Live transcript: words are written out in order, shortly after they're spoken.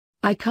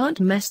I can't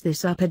mess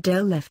this up.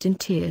 Adele left in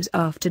tears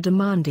after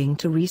demanding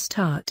to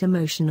restart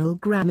emotional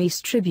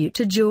Grammys tribute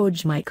to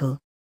George Michael.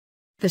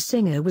 The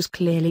singer was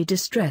clearly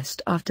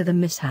distressed after the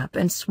mishap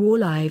and swore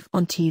live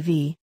on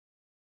TV.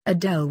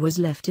 Adele was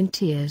left in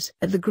tears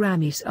at the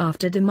Grammys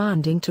after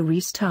demanding to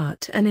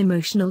restart an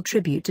emotional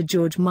tribute to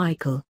George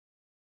Michael.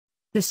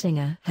 The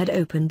singer had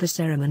opened the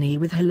ceremony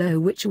with "Hello,"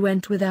 which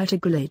went without a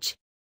glitch.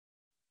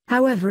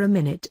 However, a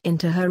minute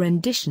into her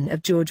rendition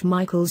of George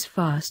Michael's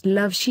Fast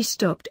Love, she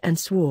stopped and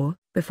swore,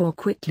 before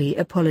quickly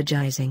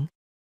apologizing.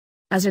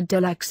 As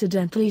Adele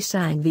accidentally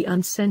sang the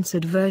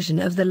uncensored version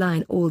of the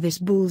line "All this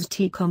bull's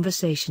tea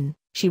conversation,"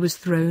 she was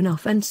thrown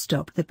off and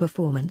stopped the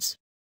performance.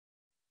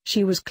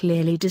 She was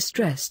clearly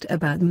distressed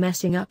about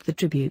messing up the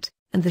tribute,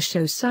 and the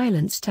show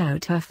silenced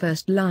out her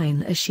first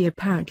line as she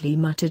apparently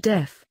muttered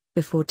F,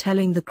 before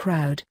telling the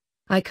crowd,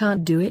 "I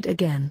can't do it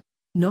again,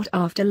 not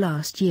after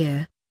last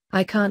year.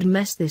 I can't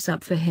mess this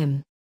up for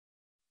him.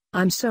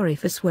 I'm sorry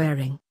for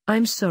swearing.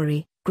 I'm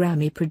sorry,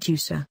 Grammy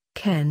producer,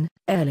 Ken,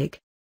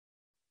 Ehrlich.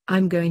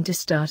 I'm going to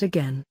start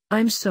again.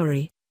 I'm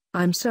sorry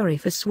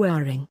for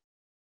swearing."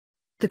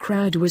 The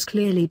crowd was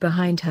clearly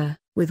behind her,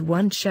 with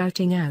one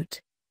shouting out,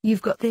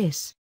 "You've got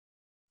this."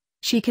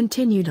 She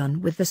continued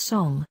on with the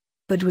song,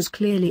 but was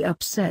clearly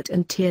upset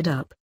and teared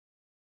up.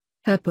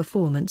 Her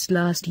performance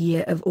last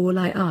year of All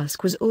I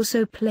Ask was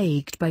also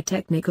plagued by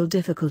technical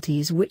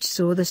difficulties which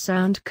saw the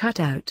sound cut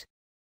out.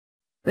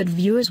 But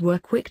viewers were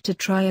quick to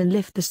try and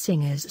lift the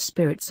singer's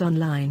spirits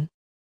online.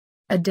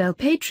 Adele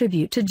paid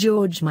tribute to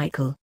George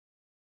Michael.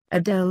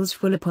 Adele's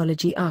full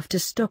apology after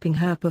stopping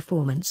her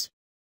performance.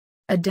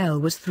 Adele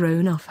was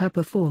thrown off her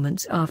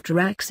performance after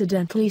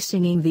accidentally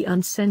singing the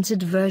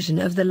uncensored version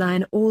of the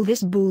line "All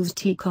this bull's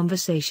tea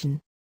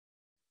conversation."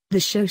 The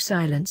show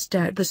silenced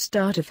out the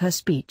start of her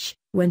speech,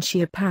 when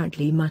she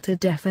apparently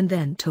muttered F and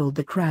then told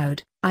the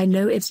crowd, "I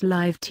know it's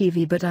live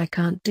TV, but I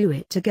can't do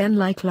it again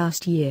like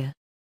last year.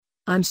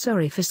 I'm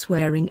sorry for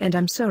swearing and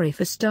I'm sorry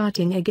for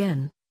starting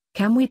again.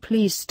 Can we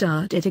please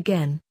start it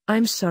again?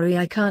 I'm sorry,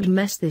 I can't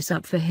mess this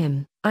up for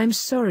him. I'm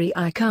sorry,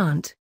 I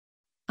can't.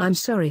 I'm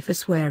sorry for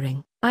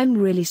swearing. I'm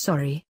really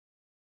sorry."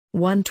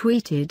 One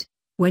tweeted,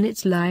 "When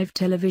it's live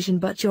television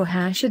but you're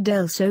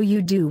Adele, so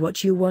you do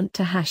what you want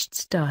to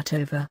start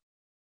over."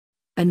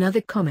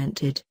 Another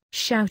commented,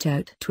 "Shout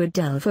out to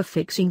Adele for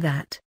fixing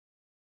that."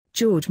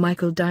 George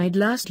Michael died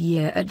last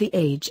year at the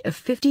age of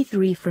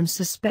 53 from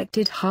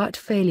suspected heart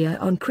failure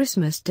on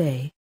Christmas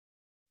Day.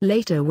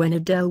 Later, when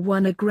Adele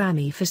won a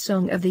Grammy for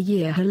Song of the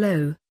Year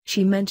 "Hello,"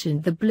 she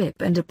mentioned the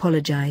blip and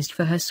apologized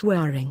for her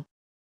swearing.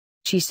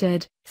 She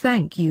said,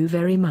 "Thank you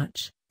very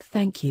much,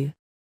 thank you.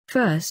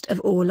 First of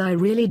all, I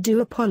really do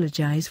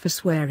apologize for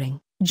swearing,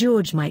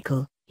 George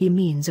Michael, he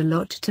means a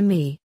lot to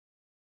me."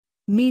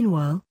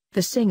 Meanwhile,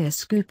 the singer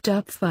scooped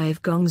up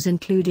 5 gongs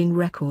including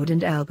Record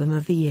and Album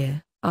of the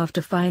Year,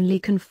 after finally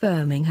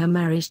confirming her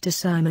marriage to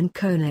Simon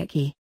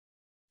Konecki.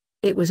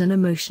 It was an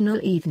emotional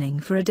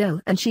evening for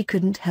Adele, and she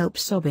couldn't help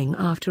sobbing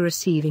after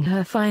receiving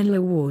her final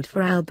award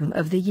for Album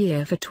of the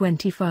Year for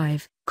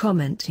 25,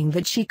 commenting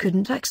that she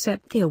couldn't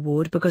accept the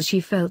award because she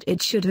felt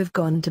it should have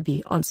gone to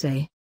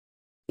Beyoncé.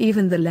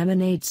 Even the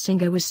Lemonade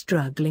singer was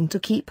struggling to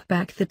keep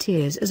back the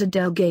tears as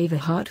Adele gave a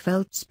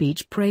heartfelt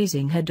speech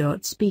praising her.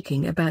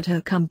 Speaking about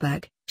her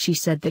comeback, she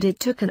said that it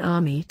took an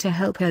army to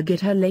help her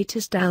get her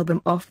latest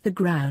album off the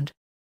ground.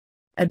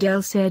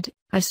 Adele said,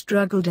 "I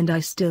struggled and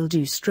I still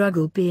do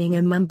struggle being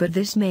a mum, but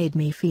this made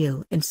me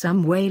feel in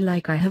some way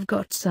like I have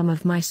got some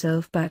of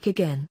myself back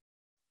again."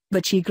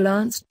 But she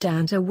glanced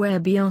down to where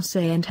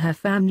Beyoncé and her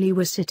family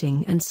were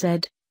sitting and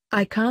said,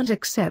 "I can't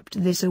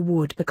accept this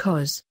award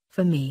because,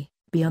 for me,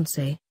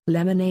 Beyoncé,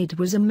 Lemonade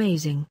was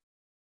amazing.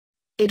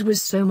 It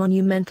was so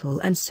monumental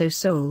and so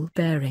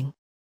soul-bearing.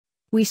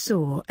 We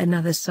saw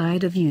another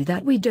side of you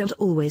that we don't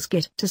always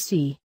get to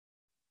see.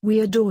 We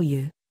adore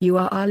you, you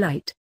are our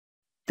light.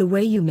 The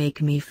way you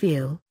make me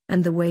feel,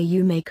 and the way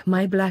you make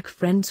my black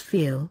friends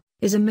feel,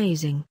 is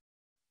amazing.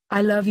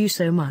 I love you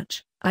so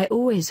much, I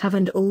always have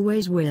and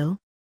always will."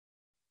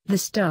 The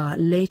star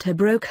later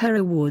broke her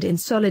award in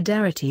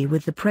solidarity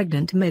with the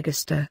pregnant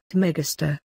megastar.